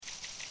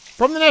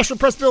From the National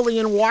Press Building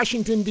in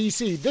Washington,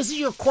 D.C., this is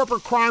your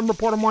Corporate Crime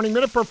Reporter Morning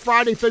Minute for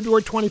Friday,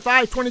 February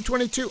 25,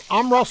 2022.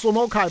 I'm Russell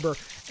Mokhiber.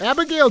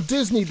 Abigail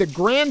Disney, the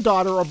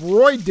granddaughter of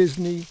Roy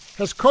Disney,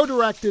 has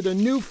co-directed a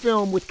new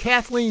film with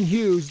Kathleen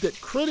Hughes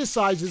that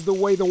criticizes the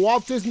way the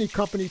Walt Disney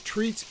Company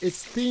treats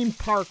its theme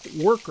park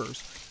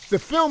workers. The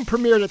film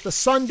premiered at the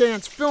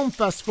Sundance Film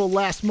Festival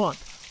last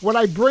month. What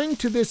I bring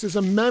to this is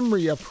a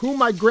memory of who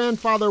my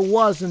grandfather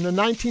was in the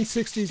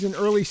 1960s and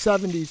early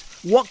 70s,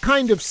 what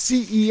kind of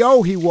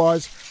CEO he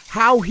was,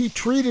 how he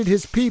treated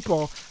his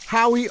people,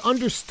 how he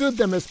understood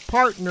them as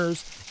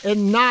partners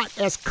and not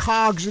as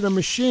cogs in a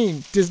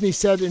machine, Disney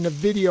said in a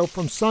video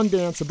from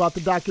Sundance about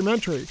the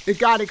documentary. It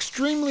got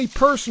extremely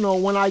personal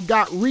when I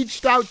got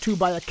reached out to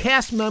by a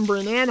cast member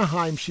in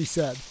Anaheim, she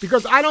said,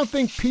 because I don't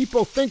think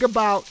people think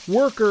about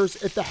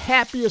workers at the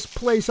happiest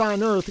place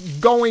on earth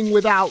going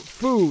without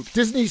food.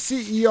 Disney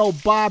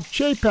CEO Bob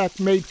Chapek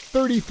made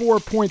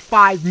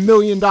 $34.5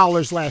 million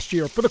last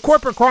year. For the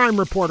Corporate Crime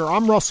Reporter,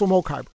 I'm Russell Mokhiber.